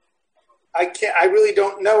Isaiah. I really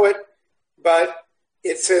don't know it, but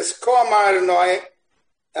it says, Ko amar Adonai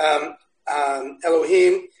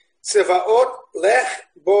Elohim, Tzevaot lech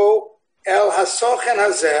bo el hasochen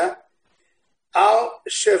hazeh, al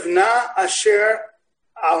shevna asher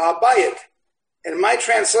al habayit. And my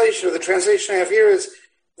translation, or the translation I have here is,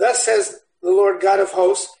 thus says the Lord God of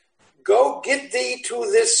hosts, go get thee to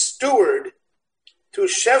this steward, to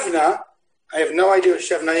Shevna, I have no idea what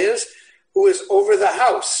Shevna is, who is over the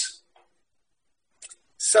house.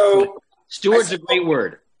 So steward's a great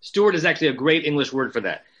word. Steward is actually a great English word for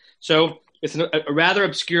that. So it's a rather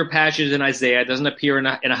obscure passage in Isaiah. It doesn't appear in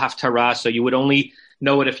a haftarah, so you would only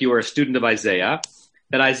know it if you were a student of Isaiah.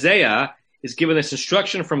 That Isaiah is given this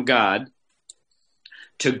instruction from God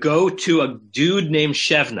to go to a dude named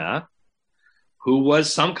Shevna, who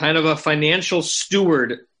was some kind of a financial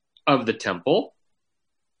steward of the temple.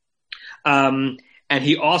 And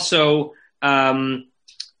he also, one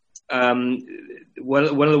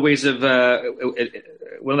of the ways of,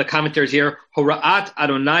 one of the commentaries here, Hora'at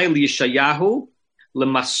Adonai Yeshayahu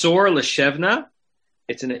Lemasor Leshevna.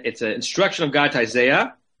 It's an instruction of God to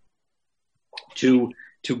Isaiah to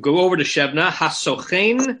go over to Shevna,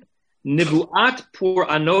 Hasochein Nibuat Pur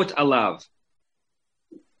Anot Alav,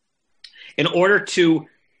 in order to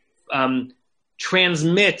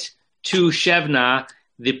transmit to Shevna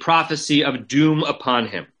the prophecy of doom upon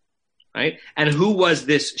him, right? And who was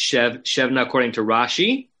this Shevna according to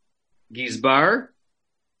Rashi? Gizbar?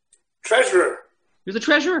 Treasurer. He was a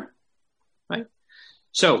treasurer, right?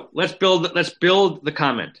 So let's build the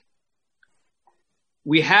comment.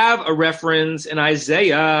 We have a reference in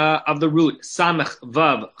Isaiah of the root Samech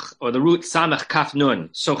Vav, or the root Samech Kaf Nun,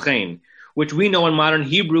 Sochein, which we know in modern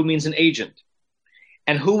Hebrew means an agent.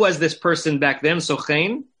 And who was this person back then,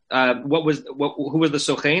 Sochein? Who was the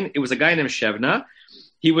Sochein? It was a guy named Shevna.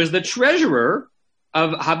 He was the treasurer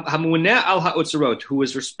of Hamuneh al Ha'otzerot, who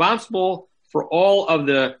was responsible for all of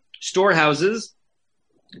the storehouses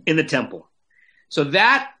in the temple. So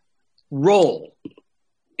that role,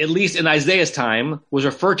 at least in Isaiah's time, was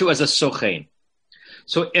referred to as a Sochein.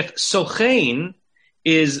 So if Sochein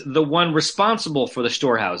is the one responsible for the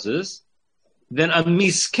storehouses, then a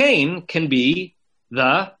Miskein can be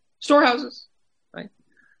the storehouses.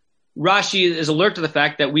 Rashi is alert to the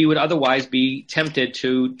fact that we would otherwise be tempted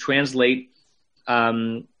to translate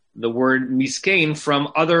the word miskein from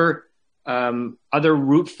other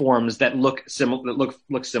root forms that look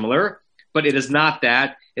similar, but it is not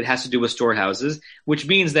that. It has to do with storehouses, which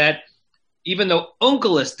means that even though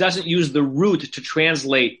Onkelos doesn't use the root to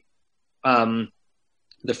translate the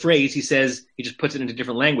phrase, he just puts it into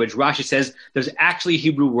different language. Rashi says there's actually a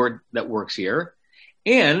Hebrew word that works here,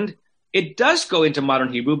 and it does go into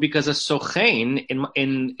modern Hebrew because a sochein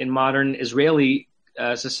in modern Israeli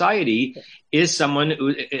society is someone who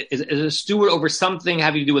is a steward over something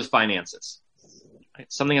having to do with finances.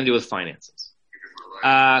 Right? Something having to do with finances.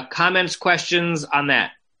 Comments, questions on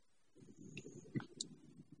that?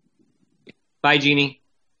 Bye, Jeannie.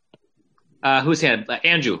 Who's hand?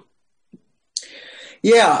 Andrew.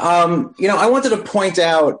 Yeah, I wanted to point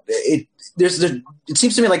out it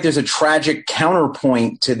seems to me like there's a tragic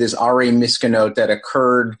counterpoint to this Arei Miskanot that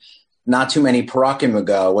occurred not too many parakim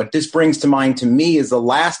ago. What this brings to mind to me is the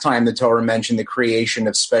last time the Torah mentioned the creation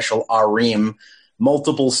of special Arim,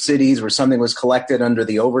 multiple cities where something was collected under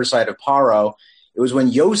the oversight of Paro. It was when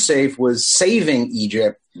Yosef was saving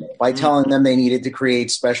Egypt by telling them they needed to create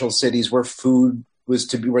special cities where food was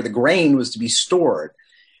to be, where the grain was to be stored.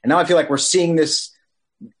 And now I feel like we're seeing this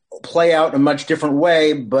play out in a much different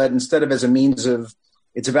way, but instead of as a means of,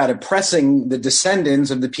 it's about oppressing the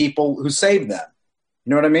descendants of the people who saved them. You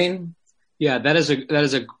know what I mean? Yeah, that is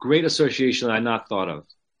a great association that I not thought of.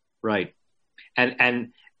 Right.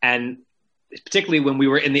 And particularly when we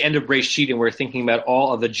were in the end of Breshit and we're thinking about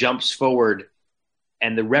all of the jumps forward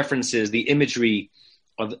and the references, the imagery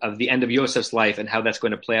of the end of Yosef's life and how that's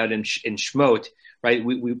going to play out in Shmot, right?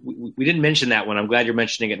 We didn't mention that one. I'm glad you're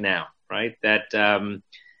mentioning it now, right? That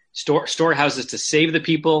storehouses to save the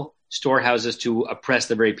people, storehouses to oppress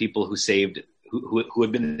the very people who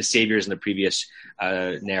had been the saviors in the previous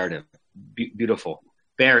narrative. Beautiful.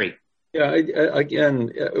 Barry. Yeah,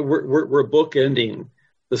 again, we're bookending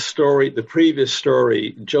the story, the previous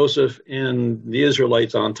story, Joseph and the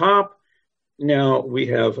Israelites on top. Now we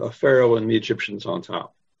have a Pharaoh and the Egyptians on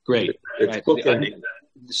top. Great. It's right. bookending.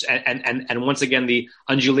 And once again, the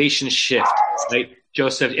undulation shift, right?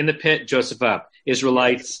 Joseph in the pit, Joseph up.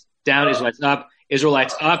 Israelites down, Israelites up,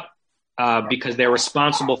 Israelites up, because they're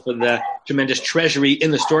responsible for the tremendous treasury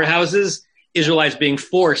in the storehouses. Israelites being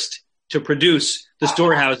forced to produce the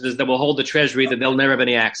storehouses that will hold the treasury that they'll never have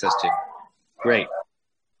any access to. Great.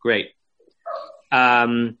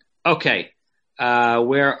 Okay.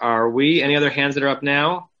 Where are we? Any other hands that are up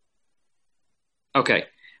now? Okay.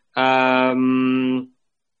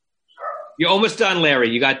 You're almost done, Larry.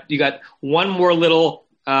 You got one more little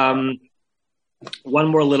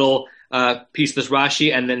piece of this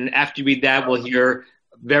Rashi, and then after you read that, we'll hear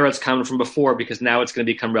Vered's comment from before, because now it's going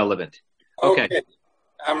to become relevant. Okay.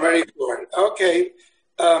 I'm ready for it. Okay.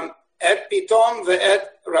 Et Pitom ve'et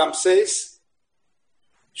Ramses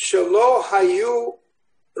shelo hayu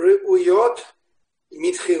reuyot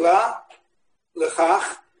mitchila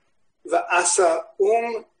lechach ve'asa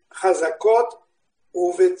chazakot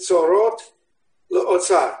uvetzorot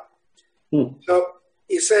le'otzar. So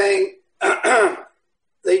he's saying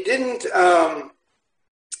they didn't. I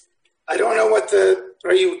don't know what the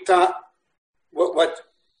rayuta, what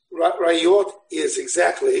rayot is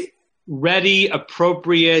exactly. Ready,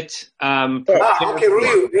 appropriate. Okay,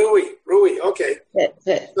 Rui. Okay.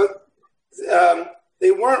 So,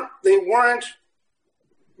 they weren't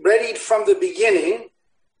readied from the beginning.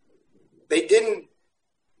 They didn't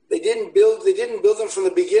build them from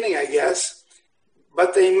the beginning, I guess.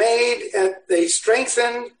 But they made and they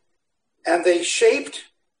strengthened and they shaped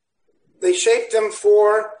them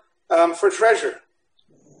for treasure.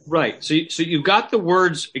 Right. So you've got the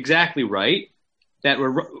words exactly right. That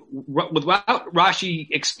were without Rashi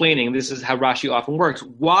explaining. This is how Rashi often works.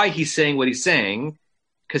 Why he's saying what he's saying,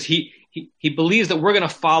 because he believes that we're going to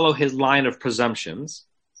follow his line of presumptions.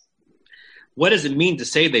 What does it mean to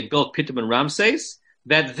say they built Pitom and Ramses?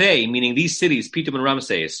 That they, meaning these cities, Pitom and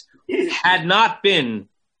Ramses, had not been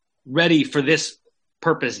ready for this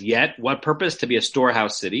purpose yet. What purpose? To be a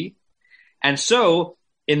storehouse city. And so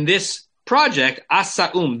in this project,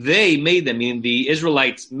 Asaum, they made them, meaning the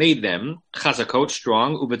Israelites made them, Chazakot,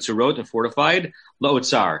 strong, Ubetzurot, and fortified,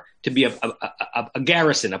 La'otzar, to be a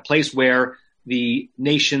garrison, a place where the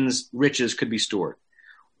nation's riches could be stored.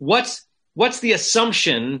 What's the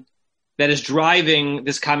assumption that is driving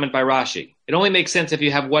this comment by Rashi? It only makes sense if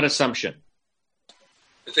you have what assumption?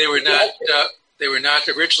 That they were not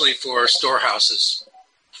originally for storehouses,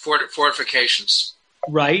 fortifications.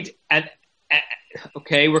 Right, and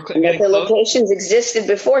okay, we're and that the locations existed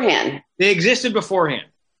beforehand. They existed beforehand.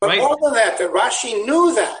 But right? more than that, Rashi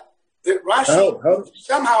knew that Rashi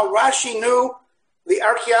somehow Rashi knew the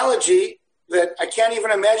archaeology that I can't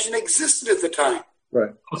even imagine existed at the time.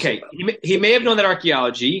 Right. Okay, he may have known that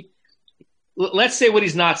archaeology. Let's say what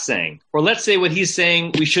he's not saying, or let's say what he's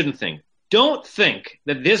saying we shouldn't think. Don't think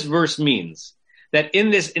that this verse means that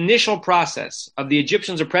in this initial process of the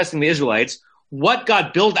Egyptians oppressing the Israelites, what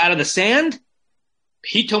got built out of the sand?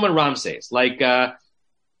 Pitom and Ramses. Like,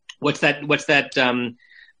 what's that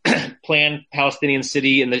planned Palestinian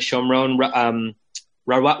city in the Shomron,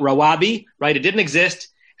 Rawabi, right? It didn't exist.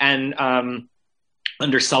 And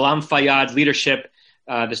under Salam Fayyad's leadership,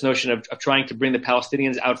 this notion of trying to bring the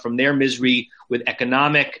Palestinians out from their misery with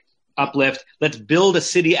economic uplift. Let's build a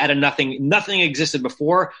city out of nothing. Nothing existed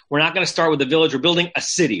before. We're not going to start with a village. We're building a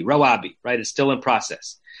city, Rawabi, right? It's still in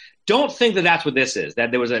process. Don't think that that's what this is,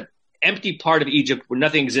 that there was an empty part of Egypt where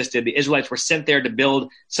nothing existed. The Israelites were sent there to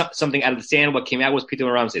build something out of the sand. What came out was Pitom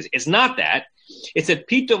and Ramses. It's not that. It's that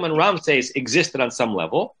Pitom and Ramses existed on some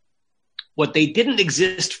level. What they didn't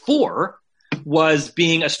exist for was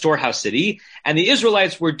being a storehouse city, and the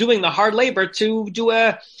Israelites were doing the hard labor to do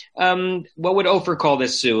a what would Ofer call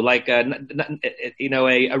this, Sue? Like a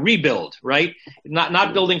rebuild, right?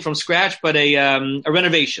 Not building from scratch, but a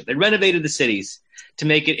renovation. They renovated the cities to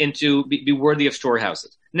make it into be worthy of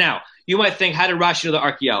storehouses. Now, you might think, how did Rashi know the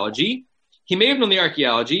archaeology? He may have known the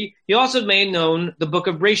archaeology. He also may have known the book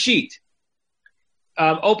of Breshit.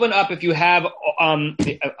 Open up, if you have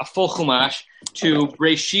a full Chumash, to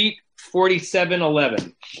Breshit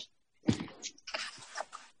 47:11.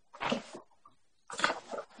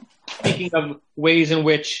 Speaking of ways in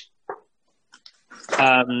which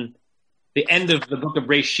the end of the book of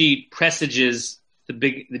Breshit presages the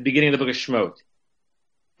beginning of the book of Shemot.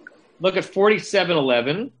 Look at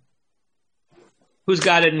 47:11. Who's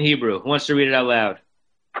got it in Hebrew? Who wants to read it out loud?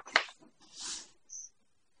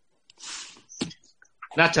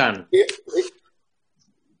 Natan.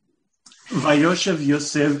 ויושב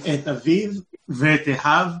יוסף את אביו ואת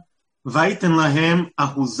אחיו, ויתן להם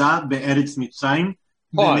אחוזה בארץ מצרים,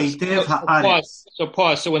 במיטב הארץ.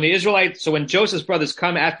 Pause. So when Joseph's brothers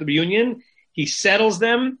come after the reunion, he settles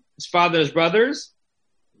them, his father and his brothers,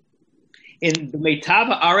 in the Meitav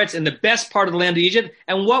haaretz, in the best part of the land of Egypt.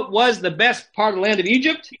 And what was the best part of the land of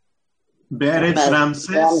Egypt? בארץ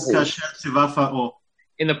רמסס כאשר ציווה פרעה.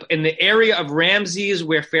 In the area of Ramses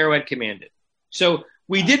where Pharaoh had commanded. So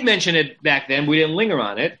we did mention it back then. We didn't linger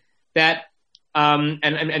on it. That and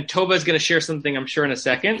Tova is going to share something, I'm sure, in a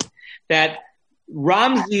second. That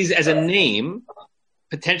Ramses as a name,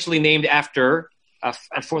 potentially named after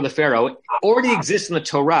for the Pharaoh, already exists in the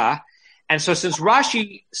Torah. And so since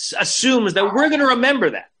Rashi assumes that we're going to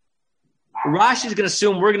remember that, Rashi is going to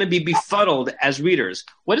assume we're going to be befuddled as readers.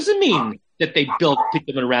 What does it mean that they built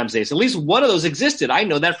Pithom and Ramses? At least one of those existed. I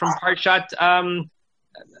know that from Parshat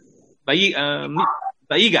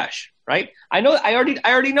Vayigash, right? I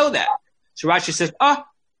already know that. So Rashi says,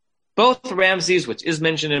 both Ramses, which is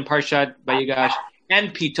mentioned in Parshat Vayigash,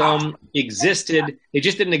 and Pithom existed. They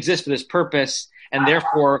just didn't exist for this purpose, and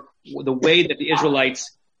therefore the way that the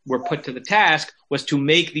Israelites were put to the task was to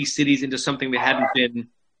make these cities into something they hadn't been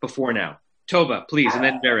before now. Tova, please, and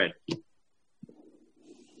then Vered.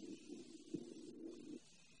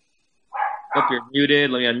 Hope you're muted.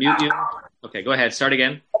 Let me unmute you. Okay, go ahead. Start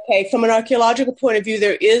again. Okay, from an archaeological point of view,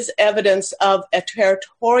 there is evidence of a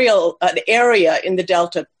territorial area in the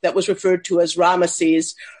Delta that was referred to as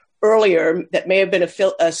Ramesses earlier that may have been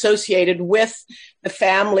associated with the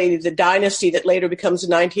family, the dynasty that later becomes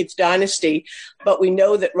the 19th dynasty. But we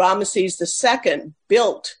know that Ramesses II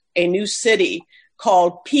built a new city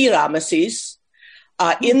called Pi-Ramesses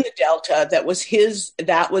in the Delta. That was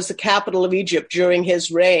the capital of Egypt during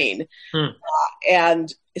his reign.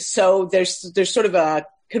 And so there's sort of a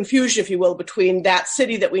confusion, if you will, between that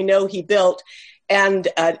city that we know he built and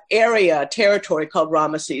an territory called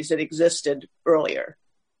Ramesses that existed earlier.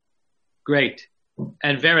 Great.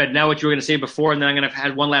 And Vered, now what you were going to say before, and then I'm going to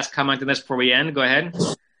add one last comment on this before we end. Go ahead.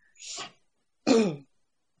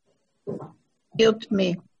 Mute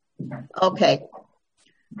me. Okay.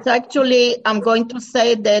 So actually, I'm going to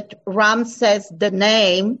say that Ramses, the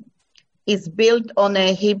name, is built on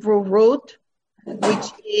a Hebrew root, which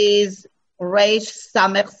is Reish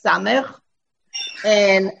Samech Samech.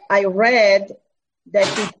 And I read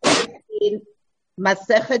that it's in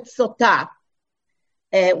Masechet Sotah,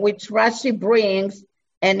 which Rashi brings,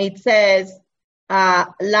 and it says,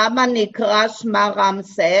 Lama Nikra Shma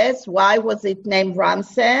Ramses. Why was it named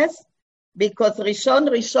Ramses? Because Rishon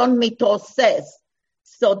Mitroses.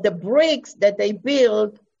 So the bricks that they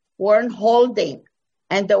built weren't holding,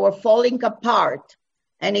 and they were falling apart.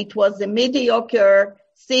 And it was a mediocre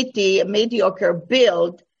city, a mediocre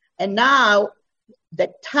build. And now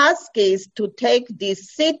the task is to take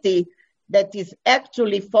this city that is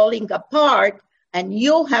actually falling apart, and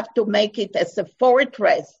you have to make it as a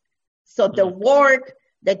fortress. So the work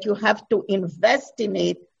that you have to invest in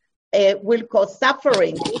it will cause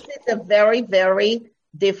suffering. This is a very, very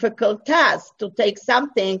difficult task, to take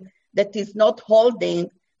something that is not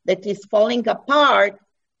holding, that is falling apart,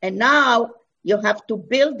 and now you have to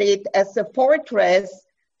build it as a fortress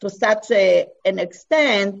to such an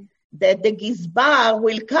extent that the Gizbar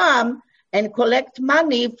will come and collect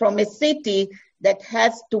money from a city that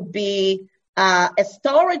has to be a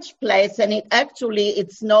storage place, and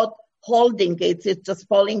it's not holding it, it's just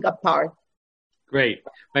falling apart. Great.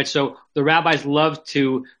 Right. So the rabbis love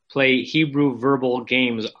to play Hebrew verbal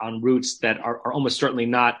games on roots that are almost certainly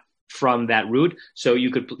not from that root. So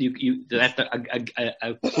you could that's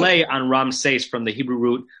a play on Ramses from the Hebrew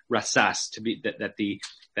root rasas, to be that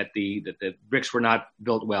the bricks were not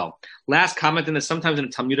built well. Last comment, and sometimes in a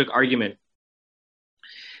Talmudic argument,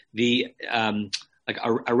 a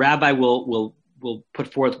rabbi will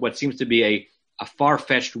put forth what seems to be a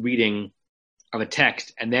far-fetched reading of a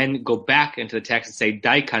text, and then go back into the text and say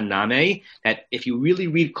daikan name, that if you really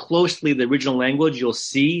read closely the original language, you'll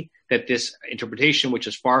see that this interpretation, which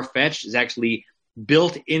is far-fetched, is actually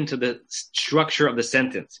built into the structure of the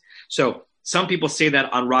sentence. So some people say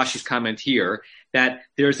that on Rashi's comment here, that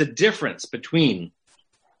there's a difference between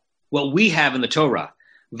what we have in the Torah,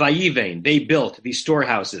 Vayivein, they built these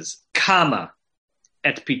storehouses, Kama,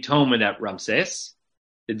 et Pithom and et Ramses,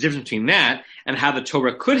 the difference between that and how the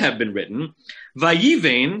Torah could have been written,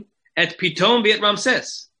 Vayivein et Pithom et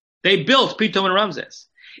Ramses. They built Pithom and Ramses.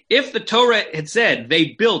 If the Torah had said they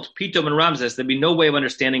built Pithom and Ramses, there'd be no way of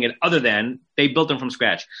understanding it other than they built them from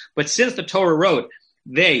scratch. But since the Torah wrote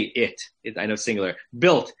I know singular,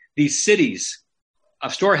 built these cities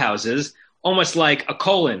of storehouses, almost like a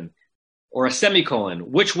colon or a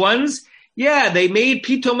semicolon. Which ones? Yeah, they made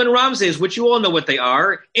Pithom and Ramses, which you all know what they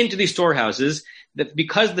are, into these storehouses. That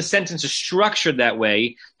because the sentence is structured that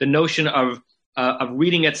way, the notion of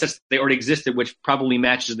reading it such that they already existed, which probably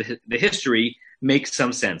matches the history, makes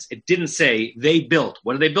some sense. It didn't say they built.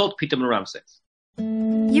 What did they build? Pithom and Ramses.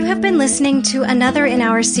 You have been listening to another in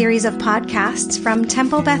our series of podcasts from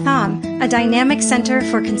Temple Beth Am, a dynamic center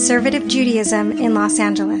for conservative Judaism in Los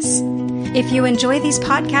Angeles. If you enjoy these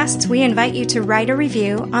podcasts, we invite you to write a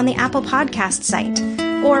review on the Apple Podcast site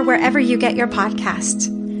or wherever you get your podcasts.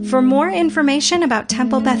 For more information about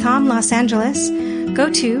Temple Beth Am Los Angeles,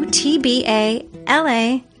 go to tbala.org.